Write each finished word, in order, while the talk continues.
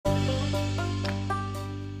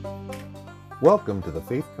Welcome to the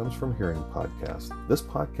Faith Comes From Hearing podcast. This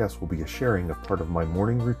podcast will be a sharing of part of my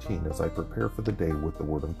morning routine as I prepare for the day with the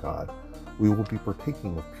Word of God. We will be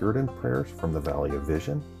partaking of Puritan prayers from the Valley of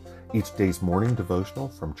Vision, each day's morning devotional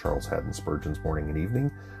from Charles Haddon Spurgeon's Morning and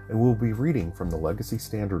Evening, and we'll be reading from the Legacy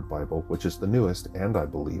Standard Bible, which is the newest and, I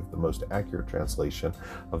believe, the most accurate translation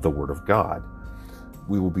of the Word of God.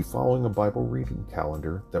 We will be following a Bible reading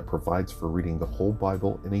calendar that provides for reading the whole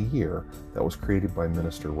Bible in a year that was created by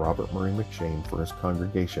Minister Robert Murray McCheyne for his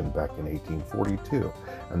congregation back in 1842,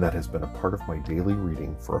 and that has been a part of my daily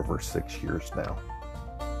reading for over 6 years now.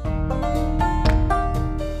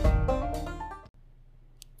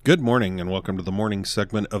 Good morning and welcome to the morning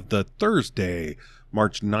segment of the Thursday,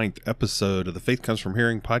 March 9th episode of the Faith Comes From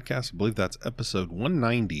Hearing podcast. I believe that's episode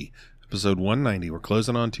 190. Episode 190. We're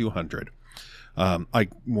closing on 200. I'm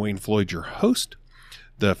Wayne Floyd, your host.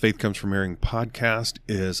 The Faith Comes From Hearing podcast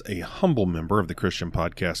is a humble member of the Christian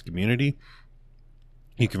podcast community.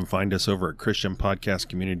 You can find us over at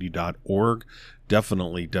christianpodcastcommunity.org.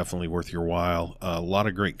 Definitely worth your while. A lot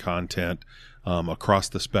of great content across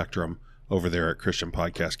the spectrum over there at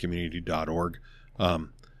christianpodcastcommunity.org.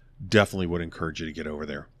 Definitely would encourage you to get over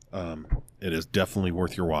there. It is definitely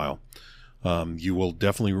worth your while. I'm using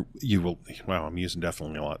definitely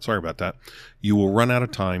a lot. Sorry about that. You will run out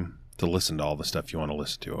of time to listen to all the stuff you want to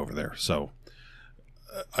listen to over there. So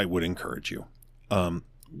I would encourage you.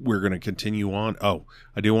 We're going to continue on. Oh,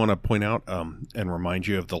 I do want to point out and remind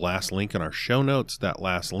you of the last link in our show notes. That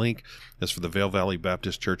last link is for the Vail Valley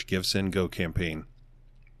Baptist Church Give, Send, Go campaign.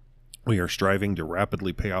 We are striving to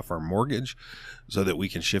rapidly pay off our mortgage so that we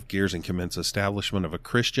can shift gears and commence establishment of a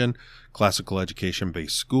Christian classical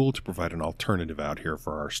education-based school to provide an alternative out here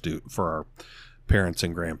for our parents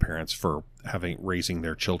and grandparents for raising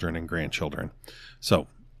their children and grandchildren. So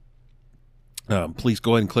please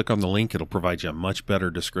go ahead and click on the link. It'll provide you a much better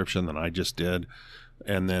description than I just did.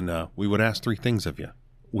 And then we would ask three things of you.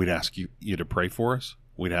 We'd ask you to pray for us.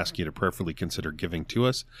 We'd ask you to prayerfully consider giving to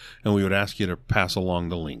us. And we would ask you to pass along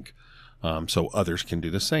the link. So others can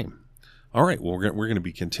do the same. All right, well, we're going to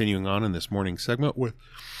be continuing on in this morning segment with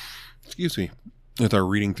our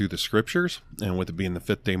reading through the scriptures. And with it being the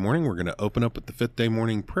fifth day morning, we're going to open up with the fifth day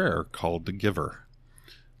morning prayer called the Giver.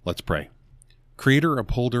 Let's pray. Creator,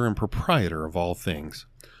 upholder, and proprietor of all things,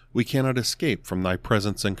 we cannot escape from thy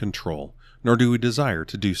presence and control, nor do we desire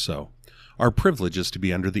to do so. Our privilege is to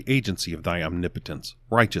be under the agency of thy omnipotence,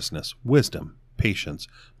 righteousness, wisdom, patience,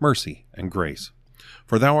 mercy, and grace.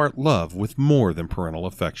 For thou art love with more than parental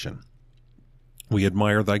affection. We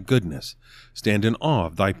admire thy goodness, stand in awe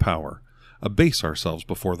of thy power, abase ourselves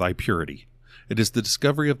before thy purity. It is the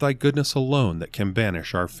discovery of thy goodness alone that can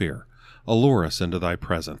banish our fear. Allure us into thy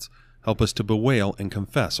presence. Help us to bewail and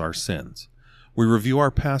confess our sins. We review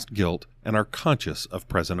our past guilt and are conscious of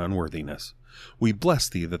present unworthiness. We bless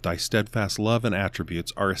thee that thy steadfast love and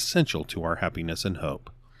attributes are essential to our happiness and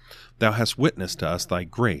hope. Thou hast witnessed to us thy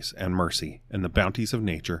grace and mercy, and the bounties of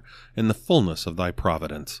nature, in the fullness of thy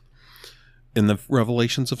providence, in the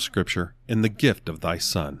revelations of Scripture, in the gift of thy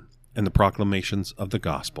Son, in the proclamations of the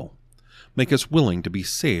gospel. Make us willing to be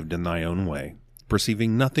saved in thy own way,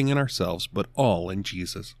 perceiving nothing in ourselves, but all in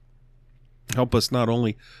Jesus. Help us not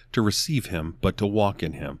only to receive him, but to walk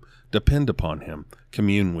in him, depend upon him,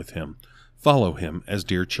 commune with him, follow him as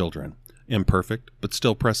dear children, imperfect, but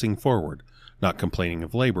still pressing forward, not complaining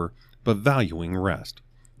of labor, but valuing rest,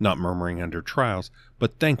 not murmuring under trials,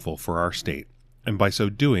 but thankful for our state, and by so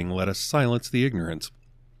doing let us silence the ignorance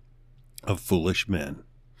of foolish men.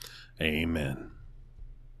 Amen.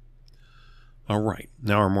 All right,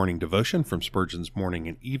 now our morning devotion from Spurgeon's Morning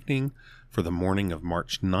and Evening for the morning of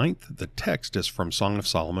March 9th. The text is from Song of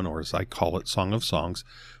Solomon, or as I call it, Song of Songs,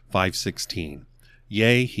 5:16.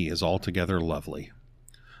 Yea, he is altogether lovely.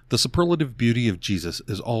 The superlative beauty of Jesus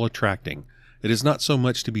is all-attracting. It is not so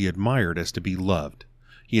much to be admired as to be loved.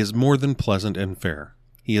 He is more than pleasant and fair.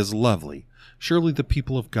 He is lovely. Surely the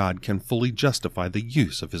people of God can fully justify the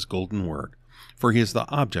use of his golden word, for he is the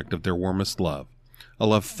object of their warmest love, a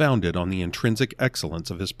love founded on the intrinsic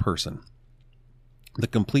excellence of his person, the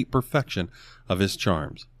complete perfection of his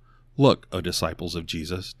charms. Look, O disciples of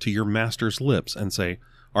Jesus, to your master's lips and say,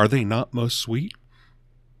 are they not most sweet?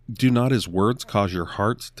 Do not his words cause your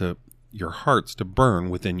hearts to burn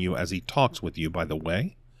within you as he talks with you by the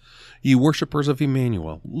way? Ye worshippers of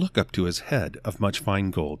Emmanuel, look up to his head of much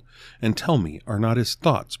fine gold, and tell me, are not his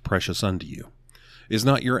thoughts precious unto you? Is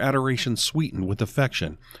not your adoration sweetened with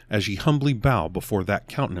affection, as ye humbly bow before that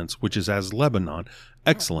countenance which is as Lebanon,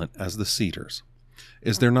 excellent as the cedars?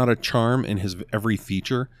 Is there not a charm in his every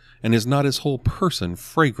feature, and is not his whole person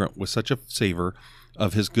fragrant with such a savor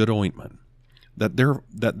of his good ointment?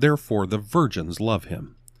 that therefore the virgins love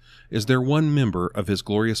him. Is there one member of his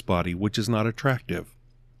glorious body which is not attractive?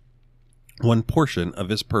 One portion of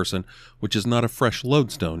his person which is not a fresh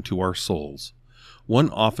lodestone to our souls? One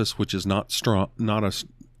office which is not a strong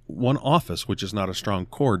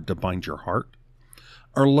cord to bind your heart?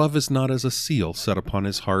 Our love is not as a seal set upon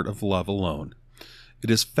his heart of love alone. It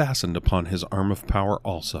is fastened upon his arm of power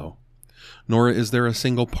also. Nor is there a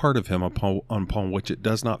single part of him upon which it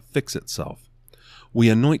does not fix itself. We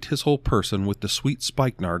anoint his whole person with the sweet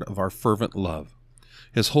spikenard of our fervent love.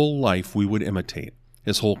 His whole life we would imitate,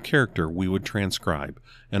 his whole character we would transcribe.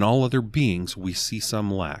 In all other beings we see some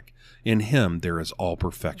lack. In him there is all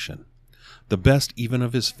perfection. The best even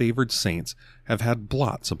of his favored saints have had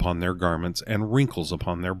blots upon their garments and wrinkles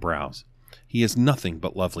upon their brows. He is nothing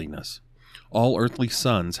but loveliness. All earthly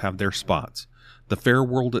sons have their spots. The fair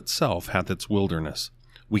world itself hath its wilderness.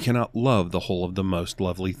 We cannot love the whole of the most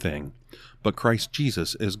lovely thing. But Christ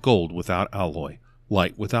Jesus is gold without alloy,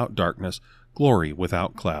 light without darkness, glory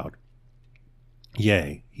without cloud.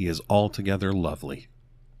 Yea, he is altogether lovely.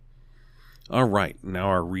 All right, now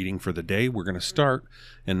our reading for the day. We're going to start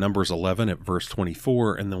in Numbers 11 at verse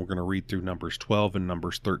 24, and then we're going to read through Numbers 12 and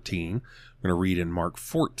Numbers 13. We're going to read in Mark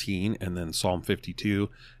 14 and then Psalm 52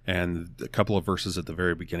 and a couple of verses at the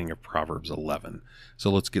very beginning of Proverbs 11. So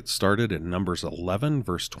let's get started in Numbers 11,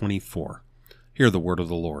 verse 24. Hear the word of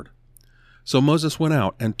the Lord. So Moses went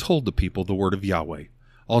out and told the people the word of Yahweh.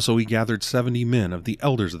 Also he gathered 70 men of the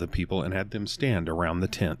elders of the people and had them stand around the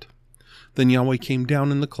tent. Then Yahweh came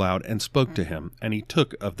down in the cloud and spoke to him, and he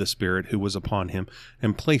took of the Spirit who was upon him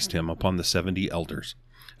and placed him upon the 70 elders.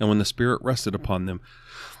 And when the Spirit rested upon them,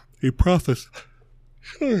 they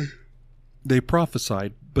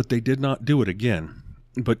prophesied, but they did not do it again.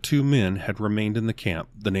 But 2 men had remained in the camp.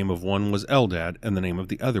 The name of one was Eldad, and the name of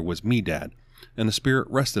the other was Medad. And the Spirit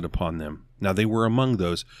rested upon them. Now they were among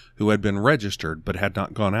those who had been registered, but had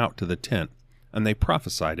not gone out to the tent, and they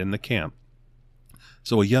prophesied in the camp.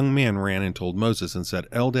 So a young man ran and told Moses and said,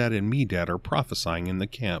 Eldad and Medad are prophesying in the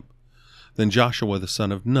camp. Then Joshua the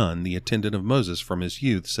son of Nun, the attendant of Moses from his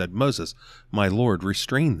youth, said, Moses, my Lord,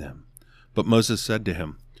 restrain them. But Moses said to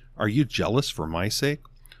him, Are you jealous for my sake?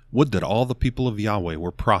 Would that all the people of Yahweh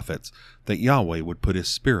were prophets, that Yahweh would put his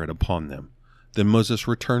Spirit upon them. Then Moses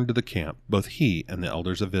returned to the camp, both he and the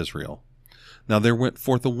elders of Israel. Now there went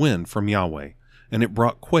forth a wind from Yahweh, and it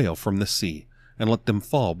brought quail from the sea, and let them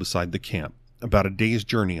fall beside the camp, about a day's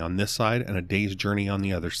journey on this side and a day's journey on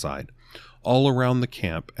the other side, all around the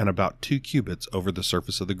camp, and about 2 cubits over the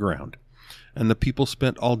surface of the ground. And the people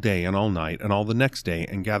spent all day and all night and all the next day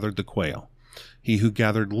and gathered the quail. He who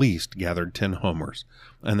gathered least gathered 10 homers,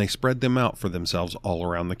 and they spread them out for themselves all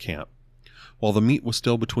around the camp. While the meat was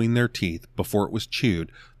still between their teeth, before it was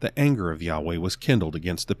chewed, the anger of Yahweh was kindled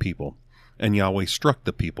against the people, and Yahweh struck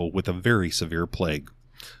the people with a very severe plague.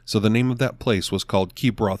 So the name of that place was called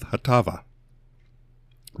Kibroth Hattaavah,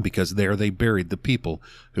 because there they buried the people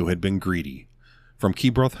who had been greedy. From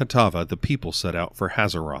Kibroth Hattaavah the people set out for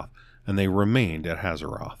Hazeroth, and they remained at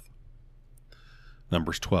Hazeroth.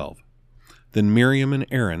 Numbers 12. Then Miriam and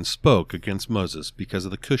Aaron spoke against Moses because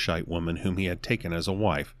of the Cushite woman whom he had taken as a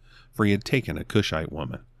wife, for he had taken a Cushite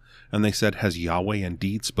woman. And they said, Has Yahweh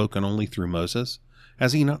indeed spoken only through Moses?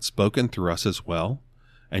 Has he not spoken through us as well?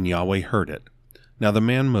 And Yahweh heard it. Now the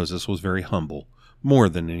man Moses was very humble, more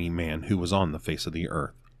than any man who was on the face of the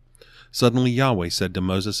earth. Suddenly Yahweh said to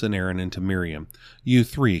Moses and Aaron and to Miriam, You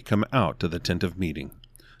 3 come out to the tent of meeting.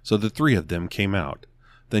 So the 3 of them came out.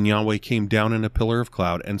 Then Yahweh came down in a pillar of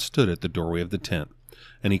cloud and stood at the doorway of the tent.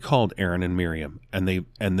 And he called Aaron and Miriam, and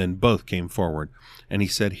then both came forward. And he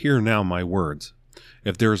said, Hear now my words.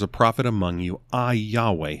 If there is a prophet among you, I,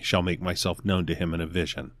 Yahweh, shall make myself known to him in a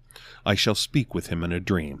vision. I shall speak with him in a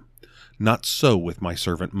dream. Not so with my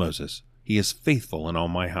servant Moses. He is faithful in all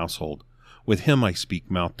my household. With him I speak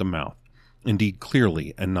mouth to mouth, indeed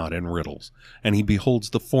clearly and not in riddles, and he beholds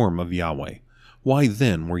the form of Yahweh. Why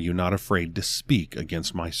then were you not afraid to speak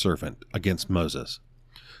against my servant, against Moses?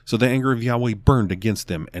 So the anger of Yahweh burned against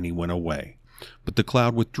them, and he went away. But the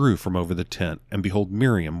cloud withdrew from over the tent, and behold,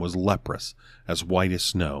 Miriam was leprous, as white as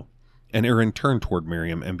snow. And Aaron turned toward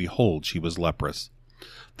Miriam, and behold, she was leprous.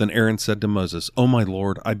 Then Aaron said to Moses, O my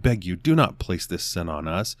Lord, I beg you, do not place this sin on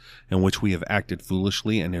us, in which we have acted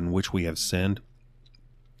foolishly, and in which we have sinned.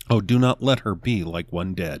 Oh, do not let her be like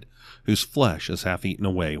one dead, whose flesh is half eaten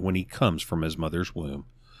away when he comes from his mother's womb.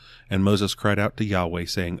 And Moses cried out to Yahweh,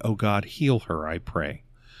 saying, O God, heal her, I pray.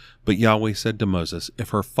 But Yahweh said to Moses, If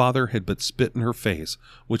her father had but spit in her face,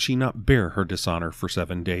 would she not bear her dishonor for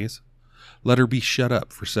 7 days? Let her be shut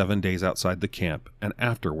up for 7 days outside the camp, and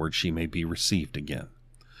afterward she may be received again.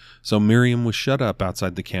 So Miriam was shut up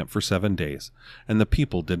outside the camp for 7 days, and the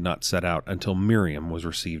people did not set out until Miriam was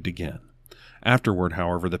received again. Afterward,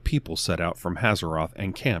 however, the people set out from Hazeroth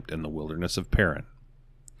and camped in the wilderness of Paran.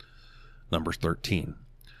 Numbers 13.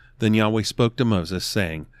 Then Yahweh spoke to Moses,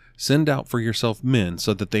 saying, Send out for yourself men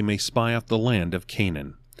so that they may spy out the land of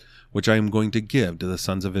Canaan, which I am going to give to the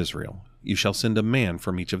sons of Israel. You shall send a man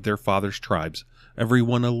from each of their fathers' tribes, every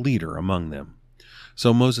one a leader among them.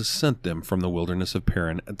 So Moses sent them from the wilderness of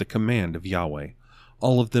Paran at the command of Yahweh,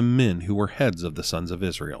 all of them men who were heads of the sons of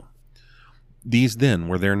Israel. These then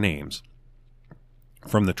were their names.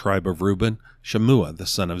 From the tribe of Reuben, Shammua the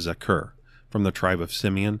son of Zakur. From the tribe of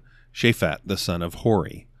Simeon, Shaphat the son of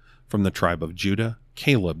Hori. From the tribe of Judah,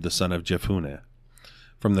 Caleb the son of Jephunneh.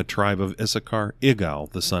 From the tribe of Issachar,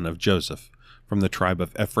 Igal the son of Joseph. From the tribe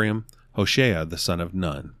of Ephraim, Hoshea the son of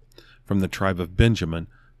Nun. From the tribe of Benjamin,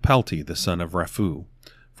 Palti the son of Raphu.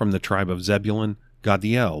 From the tribe of Zebulun,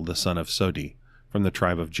 Gadiel the son of Sodi. From the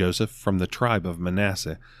tribe of Joseph, from the tribe of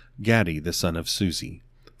Manasseh, Gadi the son of Suzi.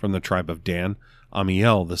 From the tribe of Dan,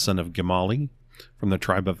 Amiel the son of Gemali. From the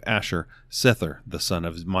tribe of Asher, Sether the son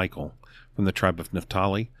of Michael. From the tribe of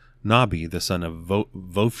Naphtali, Nabi the son of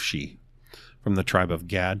Vophshi. From the tribe of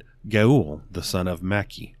Gad, Geuel the son of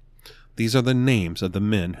Maki. These are the names of the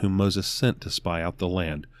men whom Moses sent to spy out the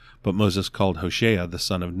land, but Moses called Hoshea the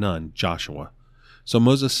son of Nun Joshua. So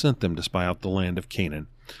Moses sent them to spy out the land of Canaan,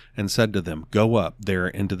 and said to them, Go up there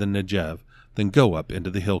into the Negev, then go up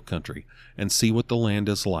into the hill country, and see what the land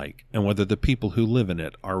is like, and whether the people who live in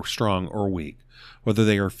it are strong or weak, whether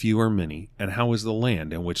they are few or many, and how is the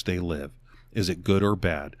land in which they live? Is it good or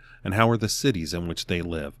bad? And how are the cities in which they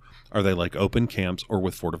live? Are they like open camps or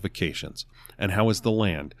with fortifications? And how is the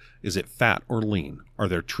land? Is it fat or lean? Are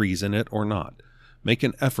there trees in it or not? Make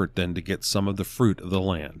an effort then to get some of the fruit of the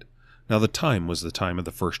land. Now the time was the time of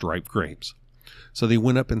the first ripe grapes. So they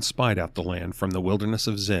went up and spied out the land from the wilderness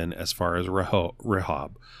of Zin as far as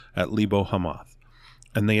Rehob at Lebo Hamath.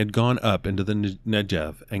 And they had gone up into the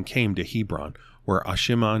Negev and came to Hebron, where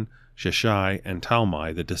Ashiman, Sheshai, and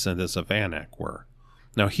Talmai, the descendants of Anak, were.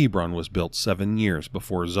 Now Hebron was built 7 years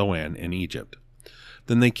before Zoan in Egypt.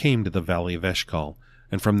 Then they came to the valley of Eshcol,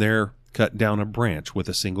 and from there cut down a branch with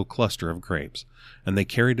a single cluster of grapes, and they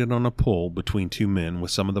carried it on a pole between 2 men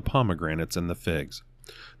with some of the pomegranates and the figs.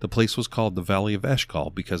 The place was called the Valley of Eshcol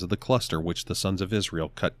because of the cluster which the sons of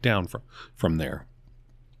Israel cut down from there.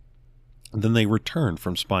 Then they returned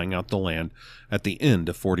from spying out the land at the end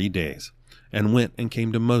of 40 days, and went and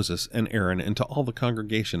came to Moses and Aaron and to all the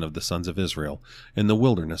congregation of the sons of Israel in the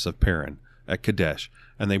wilderness of Paran at Kadesh,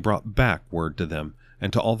 and they brought back word to them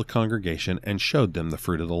and to all the congregation, and showed them the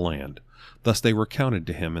fruit of the land. Thus they recounted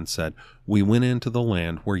to him and said, We went into the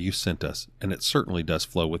land where you sent us, and it certainly does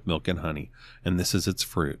flow with milk and honey, and this is its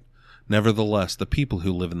fruit. Nevertheless, the people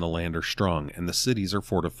who live in the land are strong, and the cities are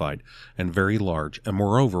fortified and very large, and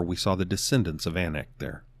moreover we saw the descendants of Anak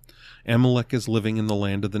there. Amalek is living in the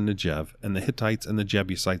land of the Negev, and the Hittites and the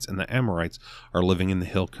Jebusites and the Amorites are living in the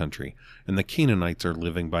hill country, and the Canaanites are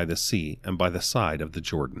living by the sea and by the side of the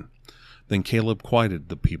Jordan. Then Caleb quieted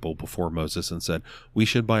the people before Moses and said, We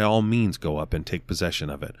should by all means go up and take possession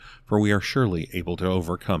of it, for we are surely able to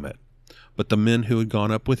overcome it. But the men who had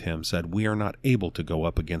gone up with him said, We are not able to go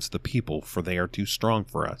up against the people, for they are too strong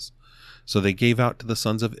for us. So they gave out to the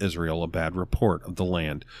sons of Israel a bad report of the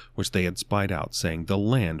land which they had spied out, saying, The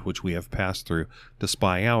land which we have passed through to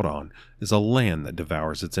spy out on is a land that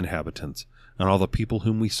devours its inhabitants, and all the people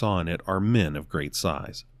whom we saw in it are men of great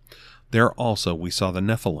size. There also we saw the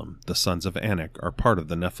Nephilim, the sons of Anak are part of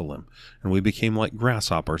the Nephilim, and we became like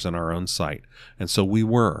grasshoppers in our own sight, and so we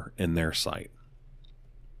were in their sight.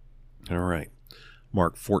 All right.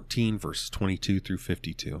 Mark 14, verses 22 through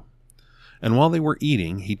 52. And while they were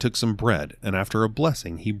eating, he took some bread, and after a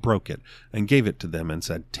blessing he broke it, and gave it to them, and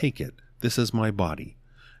said, Take it, this is my body.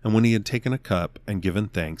 And when he had taken a cup and given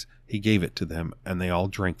thanks, he gave it to them, and they all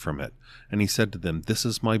drank from it. And he said to them, This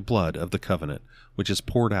is my blood of the covenant, which is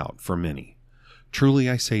poured out for many. Truly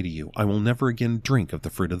I say to you, I will never again drink of the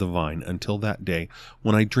fruit of the vine until that day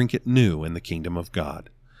when I drink it new in the kingdom of God.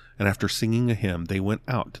 And after singing a hymn, they went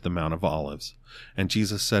out to the Mount of Olives. And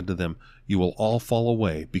Jesus said to them, You will all fall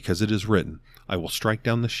away, because it is written, I will strike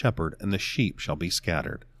down the shepherd, and the sheep shall be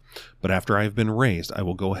scattered. But after I have been raised, I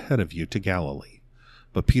will go ahead of you to Galilee.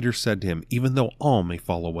 But Peter said to him, Even though all may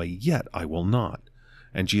fall away, yet I will not.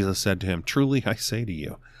 And Jesus said to him, Truly I say to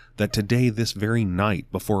you, that today this very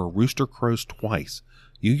night, before a rooster crows twice,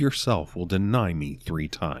 you yourself will deny me 3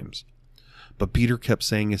 times. But Peter kept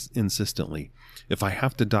saying insistently, If I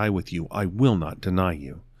have to die with you, I will not deny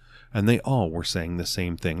you. And they all were saying the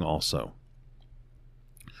same thing also.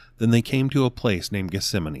 Then they came to a place named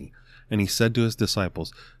Gethsemane, and he said to his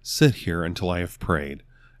disciples, "Sit here until I have prayed."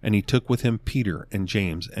 And he took with him Peter and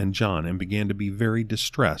James and John, and began to be very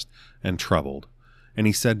distressed and troubled. And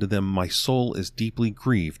he said to them, "My soul is deeply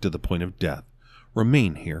grieved to the point of death.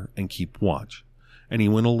 Remain here and keep watch." And he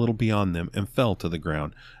went a little beyond them, and fell to the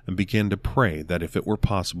ground, and began to pray that if it were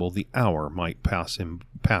possible, the hour might pass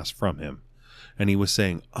from him. And he was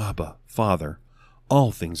saying, "Abba, Father,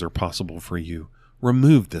 all things are possible for you.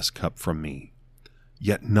 Remove this cup from me.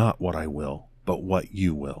 Yet not what I will, but what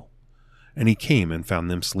you will." And he came and found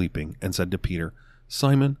them sleeping, and said to Peter,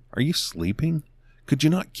 "Simon, are you sleeping? Could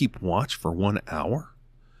you not keep watch for 1 hour?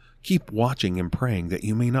 Keep watching and praying, that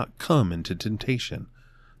you may not come into temptation.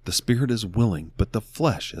 The spirit is willing, but the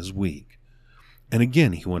flesh is weak." And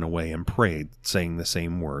again he went away and prayed, saying the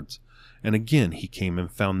same words. And again he came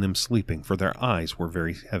and found them sleeping, for their eyes were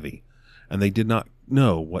very heavy, and they did not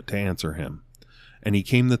know what to answer him. And he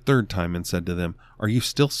came the third time and said to them, "Are you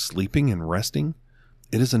still sleeping and resting?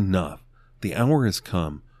 It is enough. The hour is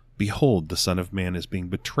come. Behold, the Son of Man is being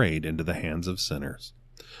betrayed into the hands of sinners.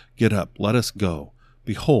 Get up, let us go.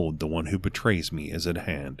 Behold, the one who betrays me is at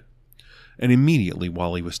hand." And immediately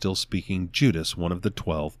while he was still speaking, Judas, one of the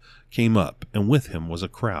 12, came up, and with him was a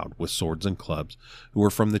crowd with swords and clubs, who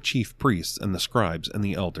were from the chief priests and the scribes and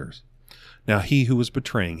the elders. Now he who was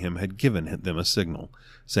betraying him had given them a signal,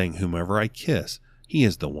 saying, "Whomever I kiss, he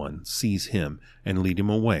is the one. Seize him, and lead him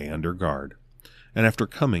away under guard." And after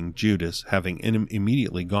coming, Judas, having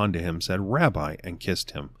immediately gone to him, said, "Rabbi," and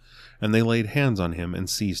kissed him. And they laid hands on him and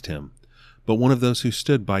seized him. But one of those who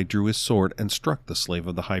stood by drew his sword and struck the slave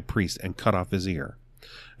of the high priest and cut off his ear.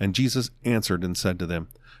 And Jesus answered and said to them,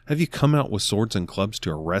 "Have you come out with swords and clubs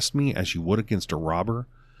to arrest me, as you would against a robber?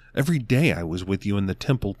 Every day I was with you in the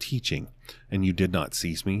temple teaching, and you did not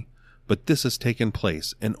seize me. But this has taken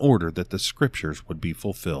place in order that the scriptures would be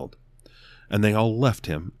fulfilled." And they all left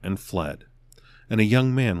him and fled. And a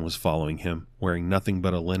young man was following him, wearing nothing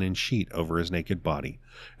but a linen sheet over his naked body.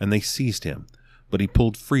 And they seized him, but he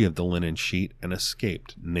pulled free of the linen sheet and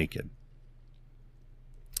escaped naked.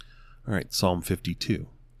 All right, Psalm 52.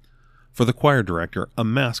 For the choir director, a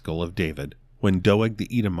maskil of David. When Doeg the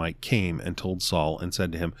Edomite came and told Saul and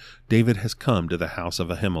said to him, "David has come to the house of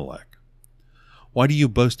Ahimelech." Why do you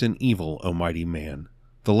boast in evil, O mighty man?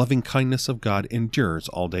 The loving kindness of God endures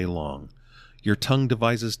all day long. Your tongue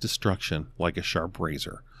devises destruction like a sharp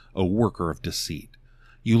razor, O worker of deceit.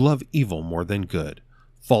 You love evil more than good,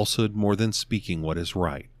 falsehood more than speaking what is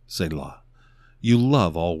right. Selah. You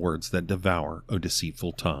love all words that devour, O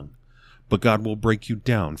deceitful tongue. But God will break you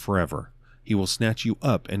down forever. He will snatch you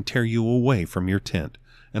up and tear you away from your tent,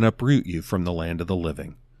 and uproot you from the land of the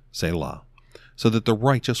living. Selah. So that the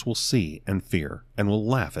righteous will see and fear, and will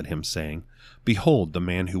laugh at him, saying, "Behold the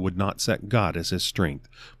man who would not set God as his strength,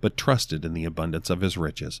 but trusted in the abundance of his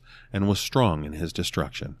riches, and was strong in his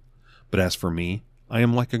destruction. But as for me, I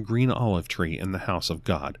am like a green olive tree in the house of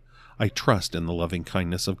God. I trust in the loving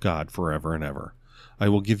kindness of God forever and ever. I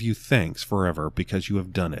will give you thanks forever because you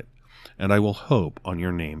have done it, and I will hope on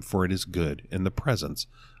your name, for it is good in the presence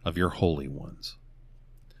of your holy ones."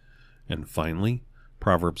 And finally,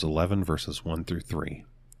 Proverbs 11, verses 1 through 3.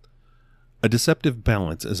 A deceptive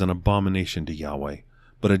balance is an abomination to Yahweh,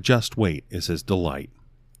 but a just weight is his delight.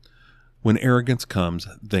 When arrogance comes,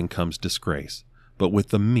 then comes disgrace, but with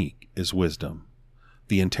the meek is wisdom.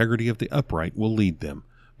 The integrity of the upright will lead them,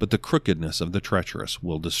 but the crookedness of the treacherous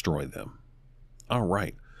will destroy them. All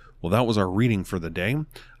right. Well, that was our reading for the day.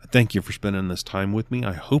 Thank you for spending this time with me.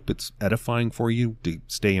 I hope it's edifying for you to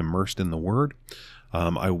stay immersed in the Word.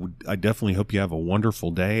 I definitely hope you have a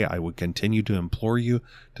wonderful day. I would continue to implore you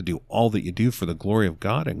to do all that you do for the glory of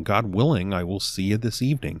God, and God willing, I will see you this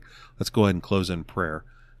evening. Let's go ahead and close in prayer.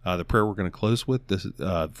 The prayer we're going to close with this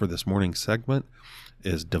for this morning's segment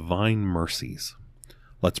is Divine Mercies.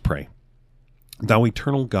 Let's pray. Thou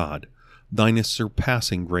eternal God, thine is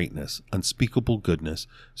surpassing greatness, unspeakable goodness,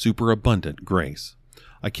 superabundant grace.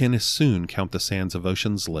 I can as soon count the sands of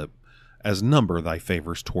ocean's lip as number thy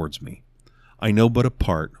favors towards me. I know but a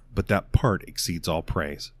part, but that part exceeds all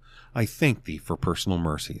praise. I thank thee for personal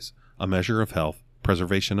mercies, a measure of health,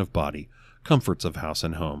 preservation of body, comforts of house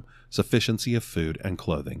and home, sufficiency of food and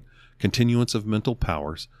clothing, continuance of mental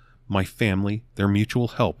powers, my family, their mutual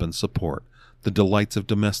help and support, the delights of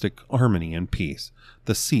domestic harmony and peace,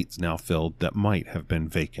 the seats now filled that might have been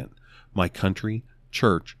vacant, my country,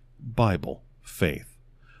 church, Bible, faith.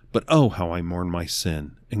 But oh, how I mourn my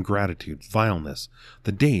sin, ingratitude, vileness,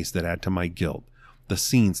 the days that add to my guilt, the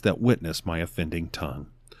scenes that witness my offending tongue.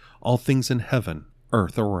 All things in heaven,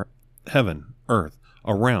 earth,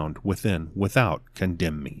 around, within, without,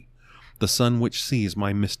 condemn me. the sun which sees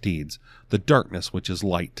my misdeeds, the darkness which is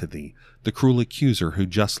light to thee, the cruel accuser who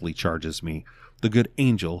justly charges me, the good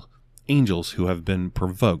angels who have been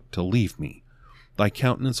provoked to leave me, thy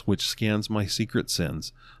countenance which scans my secret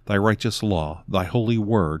sins, thy righteous law, thy holy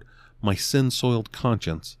word, my sin-soiled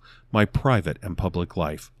conscience, my private and public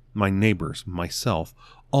life, my neighbors, myself,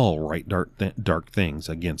 all write dark things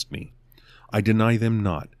against me. I deny them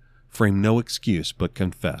not, frame no excuse, but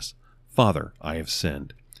confess, Father, I have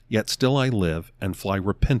sinned. Yet still I live, and fly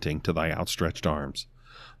repenting to thy outstretched arms.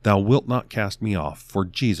 Thou wilt not cast me off, for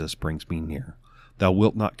Jesus brings me near. Thou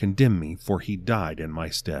wilt not condemn me, for he died in my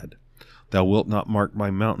stead. Thou wilt not mark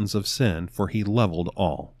my mountains of sin, for he leveled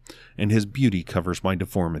all, and his beauty covers my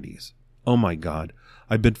deformities. O my God,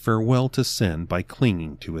 I bid farewell to sin by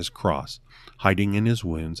clinging to his cross, hiding in his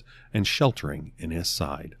wounds, and sheltering in his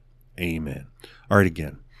side. Amen. All right,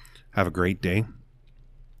 again, have a great day,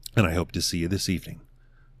 and I hope to see you this evening.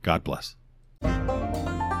 God bless.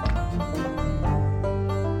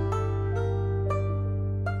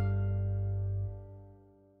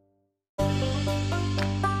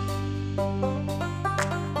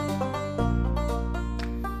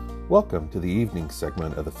 Welcome to the evening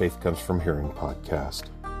segment of the Faith Comes From Hearing podcast.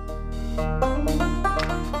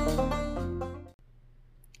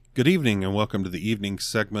 Good evening, and welcome to the evening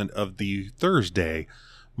segment of the Thursday,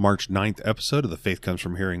 March 9th episode of the Faith Comes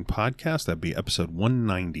From Hearing podcast. That'd be episode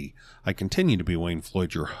 190. I continue to be Wayne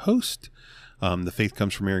Floyd, your host. The Faith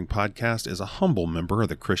Comes From Hearing podcast is a humble member of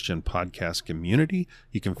the Christian podcast community.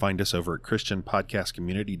 You can find us over at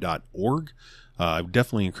christianpodcastcommunity.org. I would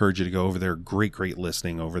definitely encourage you to go over there. Great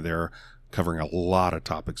listening over there, covering a lot of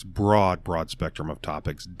topics, broad spectrum of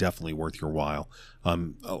topics, definitely worth your while.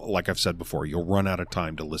 Like I've said before, you'll run out of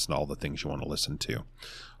time to listen to all the things you want to listen to.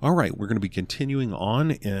 All right, we're going to be continuing on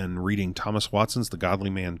in reading Thomas Watson's The Godly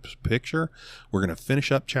Man's Picture. We're going to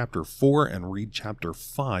finish up chapter 4 and read chapter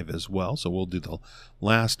 5 as well. So we'll do the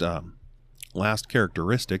last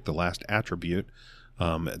characteristic, the last attribute.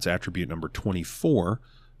 It's attribute number 24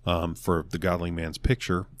 for The Godly Man's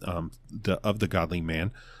Picture of the Godly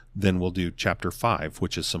Man. Then we'll do chapter 5,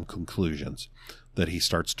 which is some conclusions that he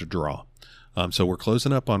starts to draw. So we're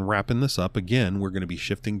closing up on wrapping this up. Again, we're going to be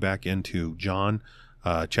shifting back into John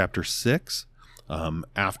chapter 6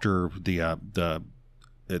 after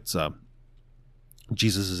it's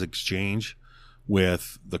Jesus' exchange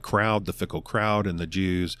with the crowd, the fickle crowd, and the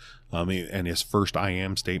Jews, and his first I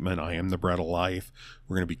am statement, I am the bread of life.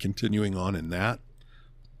 We're going to be continuing on in that.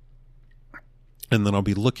 And then I'll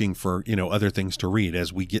be looking for, other things to read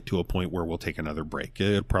as we get to a point where we'll take another break.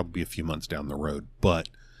 It'll probably be a few months down the road, but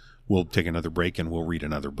we'll take another break and we'll read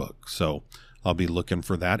another book. So I'll be looking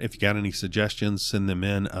for that. If you got any suggestions, send them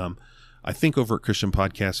in. I think over at Christian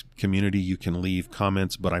Podcast Community, you can leave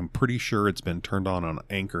comments, but I'm pretty sure it's been turned on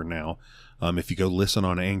Anchor now. If you go listen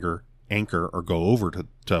on Anchor, or go over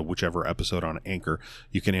to whichever episode on Anchor,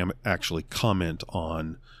 you can actually comment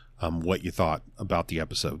on what you thought about the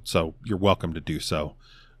episode. So you're welcome to do so.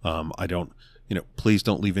 I don't, please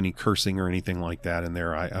don't leave any cursing or anything like that in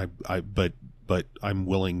there. But I'm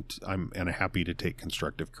willing to, I'm happy to take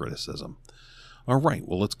constructive criticism. All right,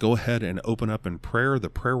 well, let's go ahead and open up in prayer. The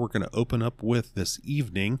prayer we're going to open up with this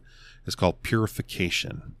evening is called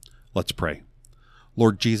Purification. Let's pray.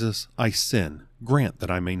 Lord Jesus, I sin. Grant that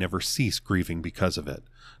I may never cease grieving because of it.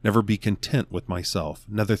 Never be content with myself.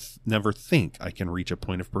 Never think I can reach a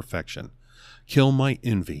point of perfection. Kill my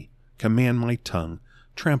envy. Command my tongue.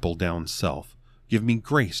 Trample down self. Give me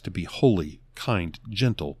grace to be holy, kind,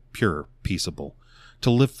 gentle, pure, peaceable. To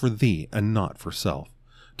live for thee and not for self.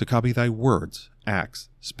 To copy thy words, acts,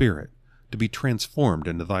 spirit. To be transformed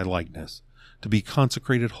into thy likeness. To be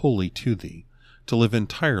consecrated wholly to thee. To live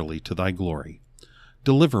entirely to thy glory.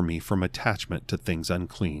 Deliver me from attachment to things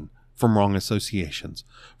unclean, from wrong associations,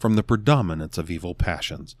 from the predominance of evil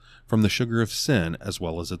passions, from the sugar of sin as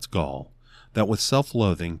well as its gall, that with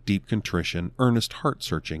self-loathing, deep contrition, earnest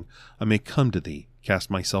heart-searching, I may come to thee, cast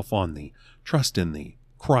myself on thee, trust in thee,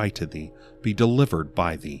 cry to thee, be delivered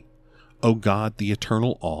by thee. O God, the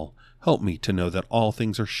eternal all, help me to know that all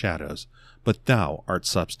things are shadows, but thou art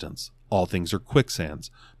substance. All things are quicksands,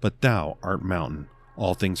 but thou art mountain.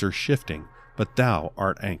 All things are shifting, but thou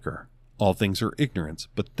art anchor. All things are ignorance,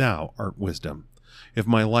 but thou art wisdom. If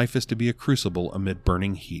my life is to be a crucible amid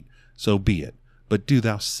burning heat, so be it. But do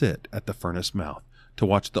thou sit at the furnace mouth, to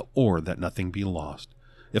watch the ore that nothing be lost.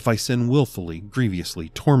 If I sin willfully, grievously,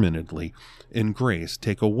 tormentedly, in grace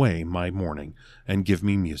take away my mourning, and give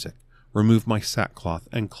me music. Remove my sackcloth,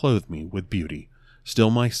 and clothe me with beauty.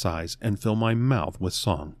 Still my sighs, and fill my mouth with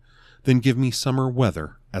song. Then give me summer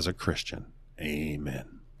weather as a Christian.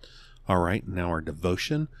 Amen. All right, now our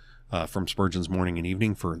devotion. from Spurgeon's Morning and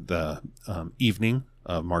Evening for the evening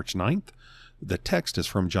of March 9th. The text is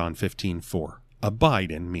from John 15:4.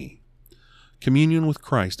 Abide in me. Communion with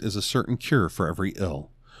Christ is a certain cure for every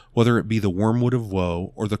ill. Whether it be the wormwood of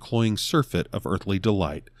woe or the cloying surfeit of earthly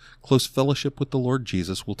delight, close fellowship with the Lord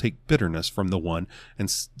Jesus will take bitterness from the one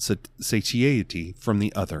and satiety from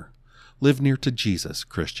the other. Live near to Jesus,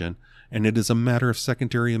 Christian, and it is a matter of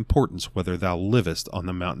secondary importance whether thou livest on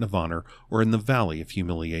the mountain of honor or in the valley of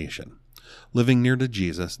humiliation. Living near to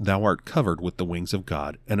Jesus, thou art covered with the wings of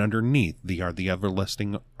God, and underneath thee are the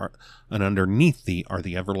everlasting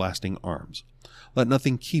arms. Let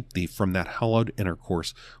nothing keep thee from that hallowed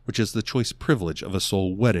intercourse which is the choice privilege of a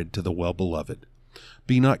soul wedded to the well-beloved.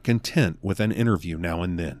 Be not content with an interview now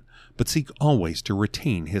and then, but seek always to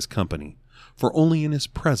retain his company, for only in his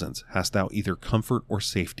presence hast thou either comfort or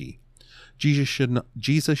safety. Jesus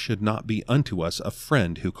should not be unto us a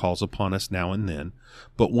friend who calls upon us now and then,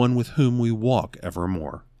 but one with whom we walk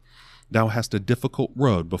evermore. Thou hast a difficult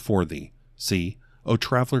road before thee. See, O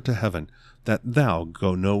traveller to heaven, that thou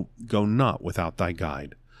go not without thy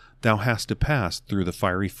guide. Thou hast to pass through the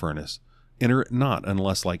fiery furnace. Enter it not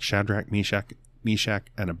unless, like Shadrach, Meshach,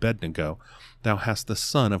 and Abednego, thou hast the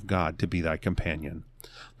Son of God to be thy companion.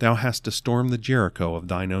 Thou hast to storm the Jericho of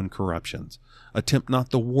thine own corruptions. Attempt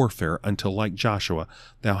not the warfare until, like Joshua,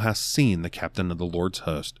 thou hast seen the captain of the Lord's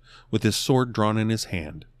host, with his sword drawn in his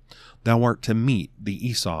hand. Thou art to meet the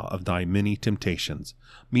Esau of thy many temptations.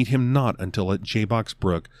 Meet him not until at Jabbok's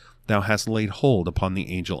brook thou hast laid hold upon the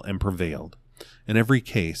angel and prevailed. In every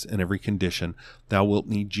case, in every condition, thou wilt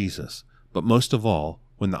need Jesus, but most of all,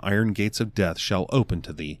 when the iron gates of death shall open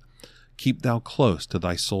to thee, keep thou close to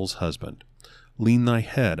thy soul's husband. Lean thy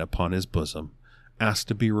head upon his bosom. Ask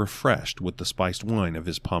to be refreshed with the spiced wine of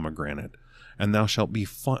his pomegranate, and thou shalt be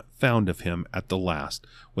found of him at the last,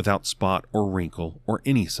 without spot or wrinkle or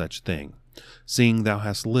any such thing. Seeing thou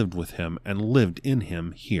hast lived with him and lived in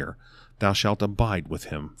him here, thou shalt abide with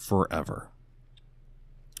him forever.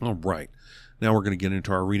 All right. Now we're going to get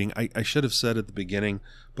into our reading. I should have said at the beginning,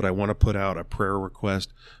 but I want to put out a prayer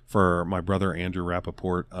request for my brother Andrew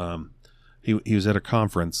Rappaport. He was at a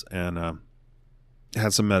conference and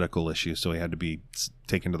had some medical issues, so he had to be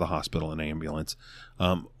taken to the hospital in an ambulance.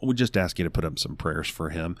 We just ask you to put up some prayers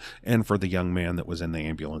for him and for the young man that was in the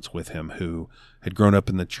ambulance with him who had grown up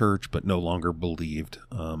in the church but no longer believed.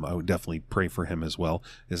 I would definitely pray for him as well.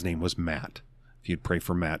 His name was Matt. If you'd pray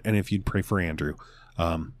for Matt, and if you'd pray for Andrew.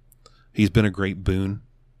 He's been a great boon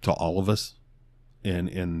to all of us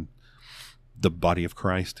in the body of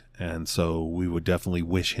Christ, and so we would definitely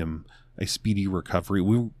wish him a speedy recovery.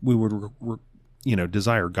 We would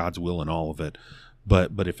desire God's will in all of it,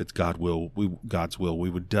 but if it's God's will, we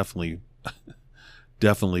would definitely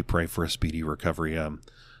pray for a speedy recovery.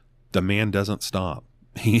 The man doesn't stop.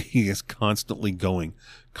 He is constantly going,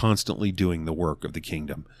 constantly doing the work of the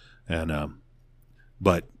kingdom, and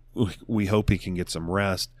but we hope he can get some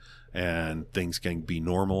rest and things can be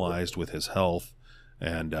normalized with his health,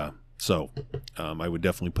 and so I would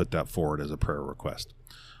definitely put that forward as a prayer request.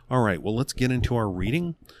 All right, well, let's get into our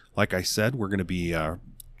reading. Like I said, we're going to be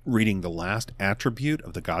reading the last attribute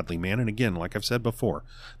of the godly man. And again, like I've said before,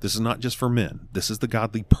 this is not just for men. This is the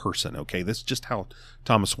godly person, okay? This is just how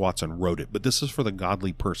Thomas Watson wrote it, but this is for the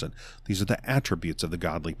godly person. These are the attributes of the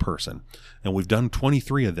godly person. And we've done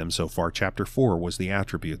 23 of them so far. Chapter 4 was the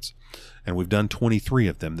attributes. And we've done 23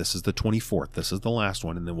 of them. This is the 24th. This is the last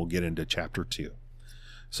one, and then we'll get into chapter 2.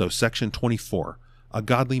 So section 24. A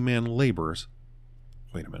godly man labors...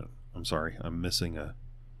 Wait a minute. I'm sorry. I'm missing a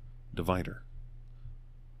divider.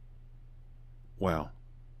 Wow.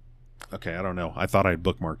 Okay, I don't know. I thought I had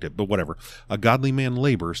bookmarked it, but whatever. A godly man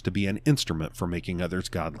labors to be an instrument for making others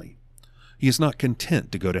godly. He is not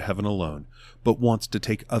content to go to heaven alone, but wants to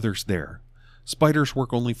take others there. Spiders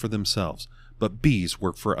work only for themselves, but bees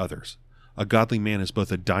work for others. A godly man is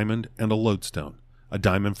both a diamond and a lodestone, a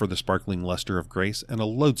diamond for the sparkling luster of grace and a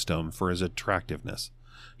lodestone for his attractiveness.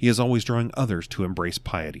 He is always drawing others to embrace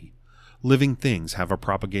piety. Living things have a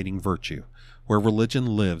propagating virtue. Where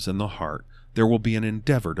religion lives in the heart, there will be an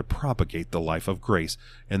endeavor to propagate the life of grace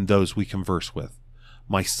in those we converse with.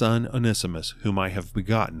 My son Onesimus, whom I have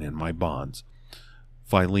begotten in my bonds.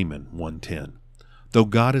 Philemon 1:10. Though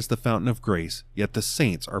God is the fountain of grace, yet the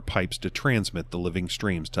saints are pipes to transmit the living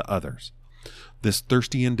streams to others. This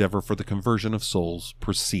thirsty endeavor for the conversion of souls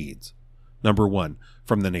proceeds. Number 1,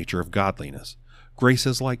 from the nature of godliness. Grace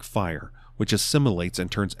is like fire, which assimilates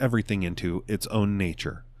and turns everything into its own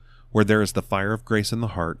nature. Where there is the fire of grace in the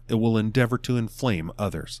heart, it will endeavor to inflame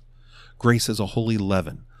others. Grace is a holy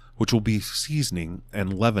leaven, which will be seasoning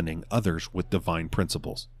and leavening others with divine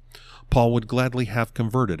principles. Paul would gladly have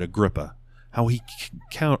converted Agrippa, how he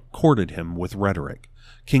courted him with rhetoric.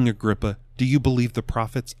 King Agrippa, do you believe the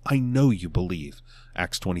prophets? I know you believe.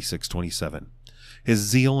 Acts 26:27. His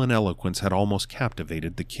zeal and eloquence had almost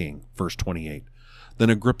captivated the king. Verse 28. Then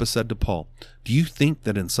Agrippa said to Paul, do you think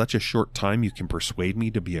that in such a short time you can persuade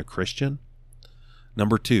me to be a Christian?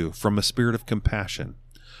 Number 2, from a spirit of compassion.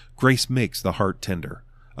 Grace makes the heart tender.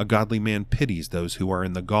 A godly man pities those who are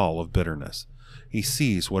in the gall of bitterness. He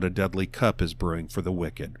sees what a deadly cup is brewing for the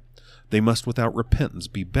wicked. They must without repentance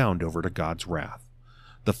be bound over to God's wrath.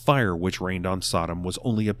 The fire which rained on Sodom was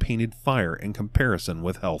only a painted fire in comparison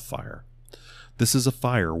with hellfire. This is a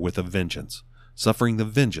fire with a vengeance, suffering the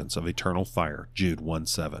vengeance of eternal fire. Jude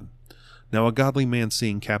 1:7. Now a godly man,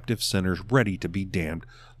 seeing captive sinners ready to be damned,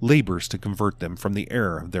 labors to convert them from the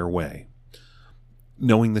error of their way.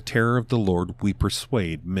 Knowing the terror of the Lord, we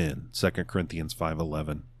persuade men. 2 Corinthians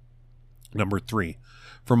 5:11. Number 3,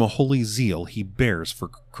 from a holy zeal he bears for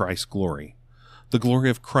Christ's glory. The glory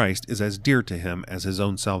of Christ is as dear to him as his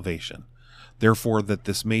own salvation. Therefore, that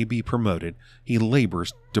this may be promoted, he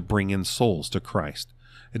labors to bring in souls to Christ.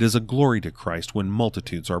 It is a glory to Christ when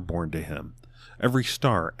multitudes are born to him. Every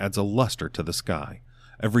star adds a luster to the sky.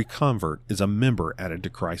 Every convert is a member added to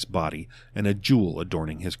Christ's body and a jewel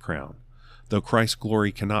adorning his crown. Though Christ's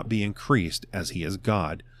glory cannot be increased as he is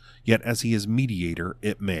God, yet as he is mediator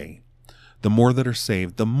it may. The more that are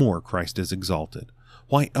saved, the more Christ is exalted.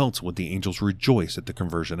 Why else would the angels rejoice at the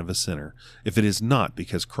conversion of a sinner, if it is not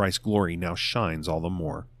because Christ's glory now shines all the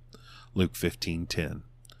more? Luke 15:10.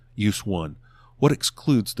 Use 1. What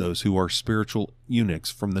excludes those who are spiritual eunuchs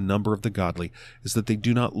from the number of the godly is that they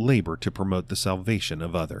do not labor to promote the salvation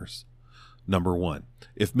of others. Number 1.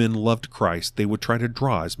 If men loved Christ, they would try to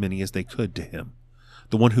draw as many as they could to him.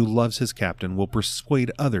 The one who loves his captain will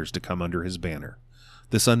persuade others to come under his banner.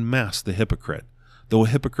 This unmasks the hypocrite. Though a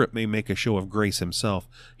hypocrite may make a show of grace himself,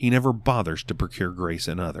 he never bothers to procure grace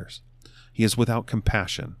in others. He is without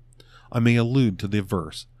compassion. I may allude to the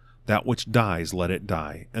verse, that which dies, let it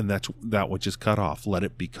die, and that which is cut off, let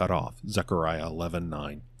it be cut off. Zechariah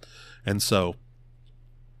 11:9. And so,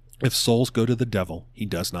 if souls go to the devil, he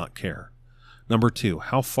does not care. Number 2,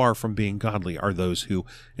 how far from being godly are those who,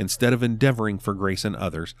 instead of endeavoring for grace in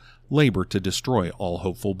others, labor to destroy all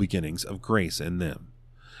hopeful beginnings of grace in them?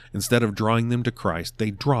 Instead of drawing them to Christ,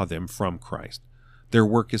 they draw them from Christ. Their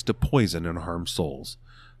work is to poison and harm souls.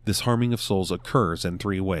 This harming of souls occurs in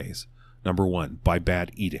 3 ways. Number 1, by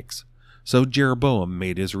bad edicts. So Jeroboam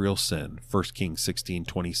made Israel sin. 1 Kings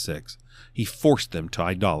 16:26. He forced them to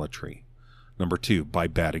idolatry. Number 2, by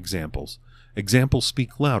bad examples. Examples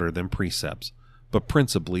speak louder than precepts, but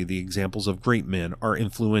principally the examples of great men are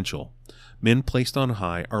influential. Men placed on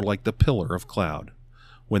high are like the pillar of cloud.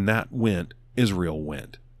 When that went, Israel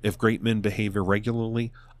went. If great men behave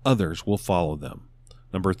irregularly, others will follow them.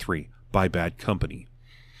 Number 3, by bad company.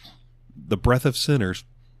 The breath of sinners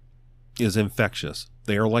is infectious.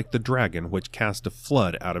 They are like the dragon which cast a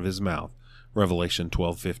flood out of his mouth. Revelation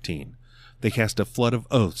 12:15. They cast a flood of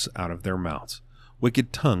oaths out of their mouths.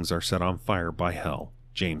 Wicked tongues are set on fire by hell.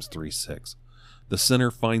 James 3:6. The sinner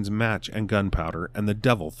finds match and gunpowder, and the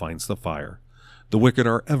devil finds the fire. The wicked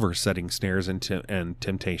are ever setting snares and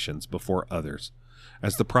temptations before others.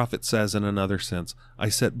 As the prophet says in another sense, I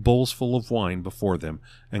set bowls full of wine before them,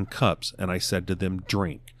 and cups, and I said to them,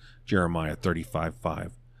 drink. Jeremiah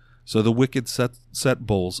 35:5. So the wicked set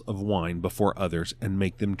bowls of wine before others and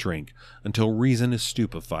make them drink, until reason is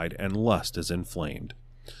stupefied and lust is inflamed.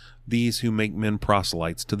 These who make men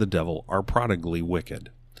proselytes to the devil are prodigally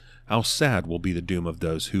wicked. How sad will be the doom of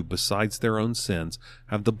those who, besides their own sins,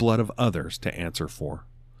 have the blood of others to answer for.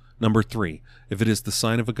 Number 3, if it is the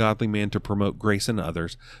sign of a godly man to promote grace in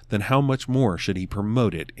others, then how much more should he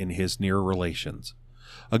promote it in his near relations?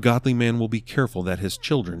 A godly man will be careful that his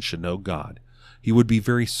children should know God. He would be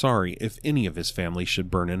very sorry if any of his family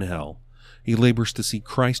should burn in hell. He labors to see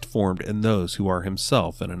Christ formed in those who are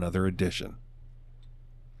himself in another edition.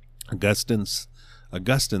 Augustine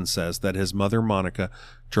says that his mother Monica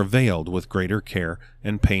travailed with greater care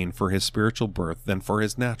and pain for his spiritual birth than for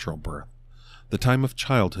his natural birth. The time of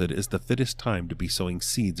childhood is the fittest time to be sowing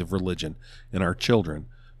seeds of religion in our children.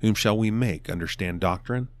 Whom shall we make understand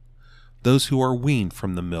doctrine? Those who are weaned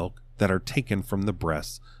from the milk that are taken from the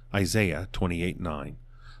breasts. Isaiah 28:9.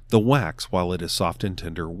 The wax, while it is soft and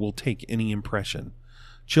tender, will take any impression.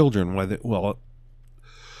 Children, while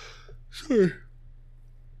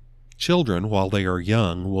they are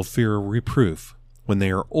young, will fear reproof. When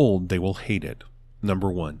they are old, they will hate it. Number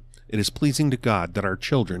 1. It is pleasing to God that our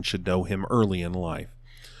children should know him early in life.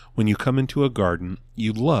 When you come into a garden,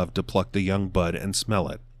 you love to pluck the young bud and smell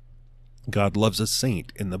it. God loves a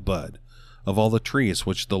saint in the bud. Of all the trees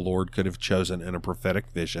which the Lord could have chosen in a prophetic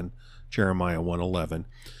vision, Jeremiah 1:11,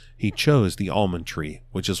 he chose the almond tree,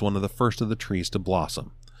 which is one of the first of the trees to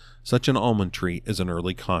blossom. Such an almond tree is an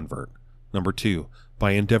early convert. Number 2,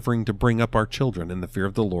 by endeavoring to bring up our children in the fear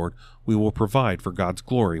of the Lord, we will provide for God's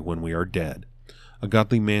glory when we are dead. A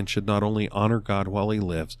godly man should not only honor God while he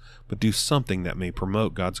lives, but do something that may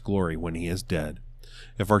promote God's glory when he is dead.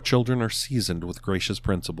 If our children are seasoned with gracious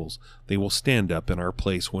principles, they will stand up in our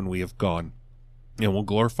place when we have gone, and will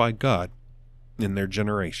glorify God in their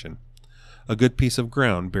generation. A good piece of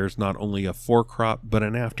ground bears not only a forecrop, but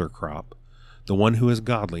an aftercrop. The one who is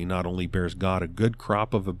godly not only bears God a good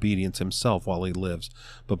crop of obedience himself while he lives,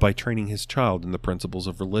 but by training his child in the principles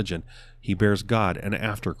of religion, he bears God an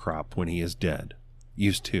aftercrop when he is dead.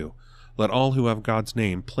 Use 2. Let all who have God's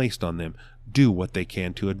name placed on them do what they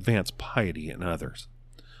can to advance piety in others.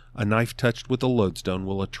 A knife touched with a lodestone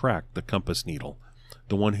will attract the compass needle.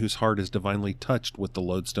 The one whose heart is divinely touched with the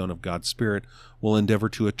lodestone of God's Spirit will endeavor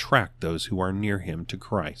to attract those who are near him to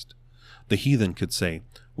Christ. The heathen could say,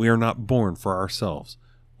 "We are not born for ourselves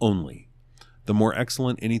only." The more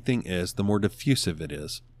excellent anything is, the more diffusive it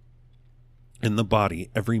is. In the body,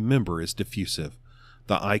 every member is diffusive.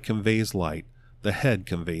 The eye conveys light, the head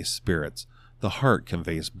conveys spirits, the heart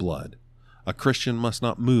conveys blood. A Christian must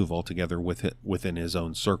not move altogether within his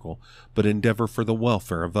own circle, but endeavor for the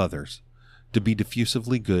welfare of others. To be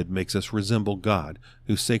diffusively good makes us resemble God,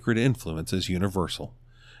 whose sacred influence is universal.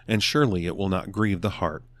 And surely it will not grieve the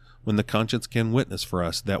heart, when the conscience can witness for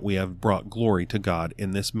us that we have brought glory to God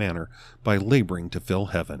in this manner by laboring to fill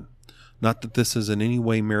heaven. Not that this is in any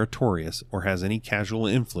way meritorious or has any casual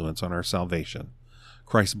influence on our salvation.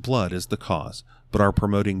 Christ's blood is the cause, but our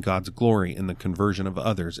promoting God's glory in the conversion of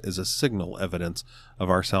others is a signal evidence of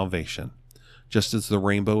our salvation. Just as the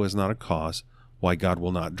rainbow is not a cause why God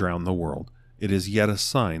will not drown the world, it is yet a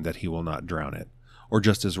sign that he will not drown it. Or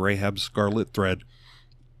just as Rahab's scarlet thread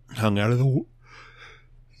hung out of the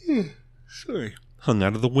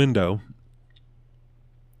window,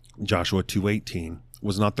 Joshua 2:18,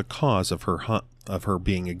 was not the cause of her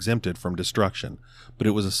being exempted from destruction, but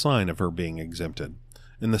it was a sign of her being exempted.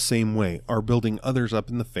 In the same way, our building others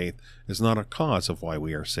up in the faith is not a cause of why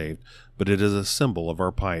we are saved, but it is a symbol of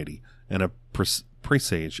our piety and a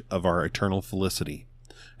presage of our eternal felicity.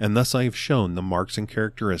 And thus I have shown the marks and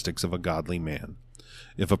characteristics of a godly man.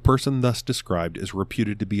 If a person thus described is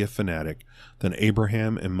reputed to be a fanatic, then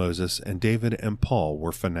Abraham and Moses and David and Paul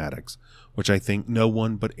were fanatics, which I think no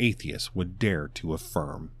one but atheists would dare to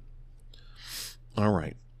affirm. All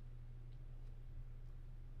right.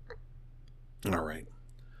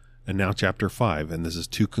 And now chapter 5, and this is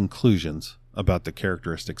 2 conclusions about the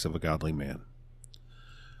characteristics of a godly man.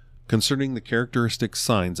 Concerning the characteristic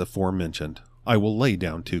signs aforementioned, I will lay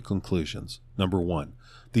down 2 conclusions. Number 1,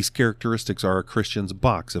 these characteristics are a Christian's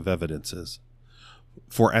box of evidences.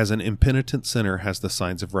 For as an impenitent sinner has the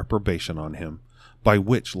signs of reprobation on him, by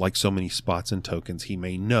which, like so many spots and tokens, he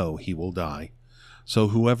may know he will die, so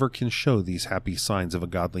whoever can show these happy signs of a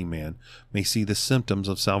godly man may see the symptoms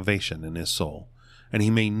of salvation in his soul, and he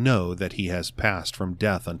may know that he has passed from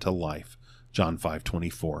death unto life. John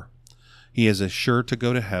 5:24. He is as sure to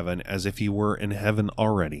go to heaven as if he were in heaven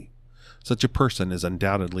already. Such a person is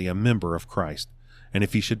undoubtedly a member of Christ, and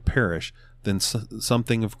if he should perish, then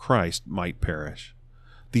something of Christ might perish.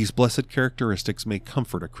 These blessed characteristics may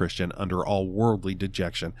comfort a Christian under all worldly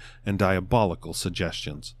dejection and diabolical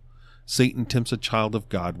suggestions. Satan tempts a child of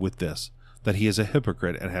God with this, that he is a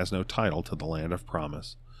hypocrite and has no title to the land of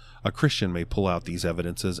promise. A Christian may pull out these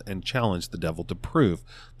evidences and challenge the devil to prove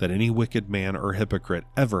that any wicked man or hypocrite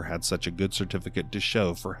ever had such a good certificate to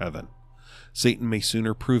show for heaven. Satan may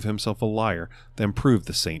sooner prove himself a liar than prove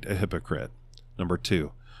the saint a hypocrite. Number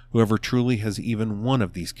 2, whoever truly has even one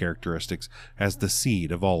of these characteristics has the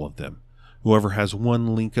seed of all of them. Whoever has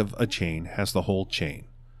one link of a chain has the whole chain.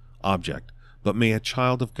 Object: but may a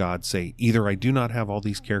child of God say, either I do not have all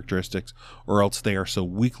these characteristics, or else they are so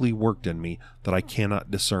weakly worked in me that I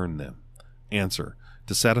cannot discern them? Answer: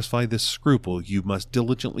 to satisfy this scruple you must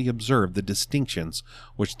diligently observe the distinctions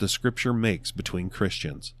which the Scripture makes between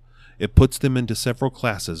Christians. It puts them into several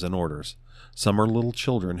classes and orders. Some are little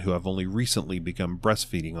children who have only recently begun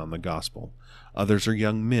breastfeeding on the gospel. Others are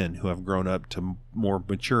young men who have grown up to more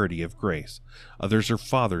maturity of grace. Others are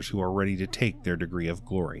fathers who are ready to take their degree of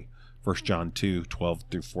glory. 1 John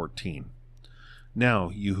 2:12-14. Now,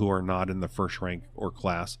 you who are not in the first rank or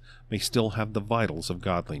class may still have the vitals of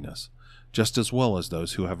godliness, just as well as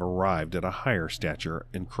those who have arrived at a higher stature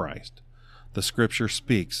in Christ. The Scripture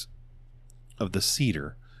speaks of the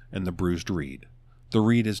cedar and the bruised reed. The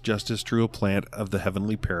reed is just as true a plant of the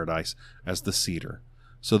heavenly paradise as the cedar,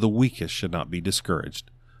 so the weakest should not be discouraged.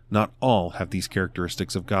 Not all have these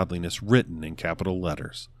characteristics of godliness written in capital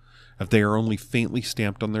letters. If they are only faintly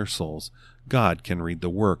stamped on their souls, God can read the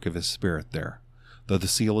work of His Spirit there. Though the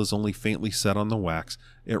seal is only faintly set on the wax,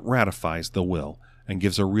 it ratifies the will and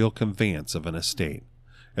gives a real conveyance of an estate.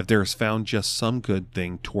 If there is found just some good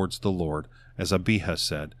thing towards the Lord, as Abijah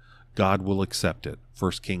said, God will accept it.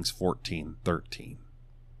 1 Kings 14:13.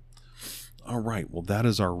 All right, well, that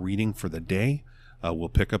is our reading for the day. We'll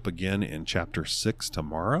pick up again in chapter 6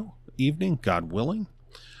 tomorrow evening, God willing.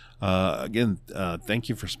 Again, thank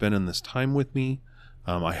you for spending this time with me.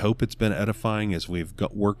 I hope it's been edifying as we've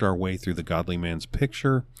worked our way through the godly man's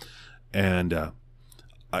picture. And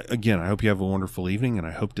I hope you have a wonderful evening, and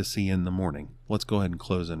I hope to see you in the morning. Let's go ahead and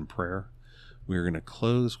close in prayer. We're going to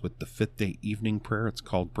close with the fifth day evening prayer. It's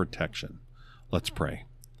called Protection. Let's pray.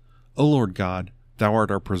 O Lord God, Thou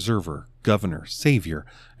art our preserver, governor, savior,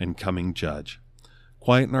 and coming judge.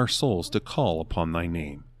 Quieten our souls to call upon Thy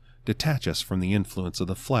name. Detach us from the influence of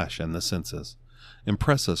the flesh and the senses.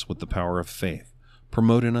 Impress us with the power of faith.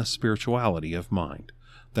 Promote in us spirituality of mind,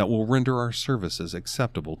 that will render our services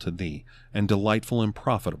acceptable to Thee and delightful and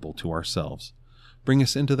profitable to ourselves. Bring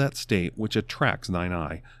us into that state which attracts Thine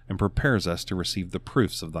eye and prepares us to receive the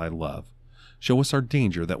proofs of Thy love. Show us our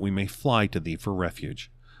danger that we may fly to Thee for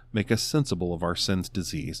refuge. Make us sensible of our sin's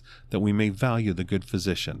disease, that we may value the good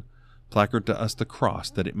physician. Placard to us the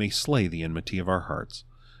cross, that it may slay the enmity of our hearts.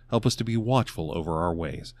 Help us to be watchful over our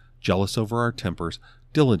ways, jealous over our tempers,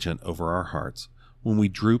 diligent over our hearts. When we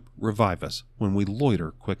droop, revive us. When we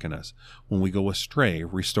loiter, quicken us. When we go astray,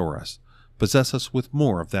 restore us. Possess us with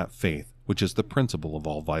more of that faith, which is the principle of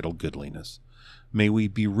all vital goodliness. May we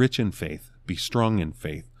be rich in faith, be strong in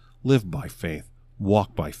faith, live by faith,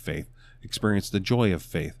 walk by faith, experience the joy of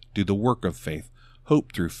faith, do the work of faith,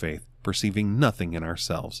 hope through faith, perceiving nothing in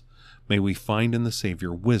ourselves. May we find in the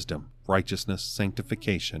Savior wisdom, righteousness,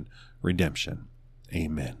 sanctification, redemption.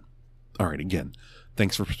 Amen. All right, again,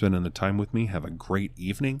 thanks for spending the time with me. Have a great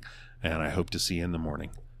evening, and I hope to see you in the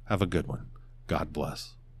morning. Have a good one. God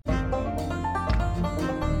bless.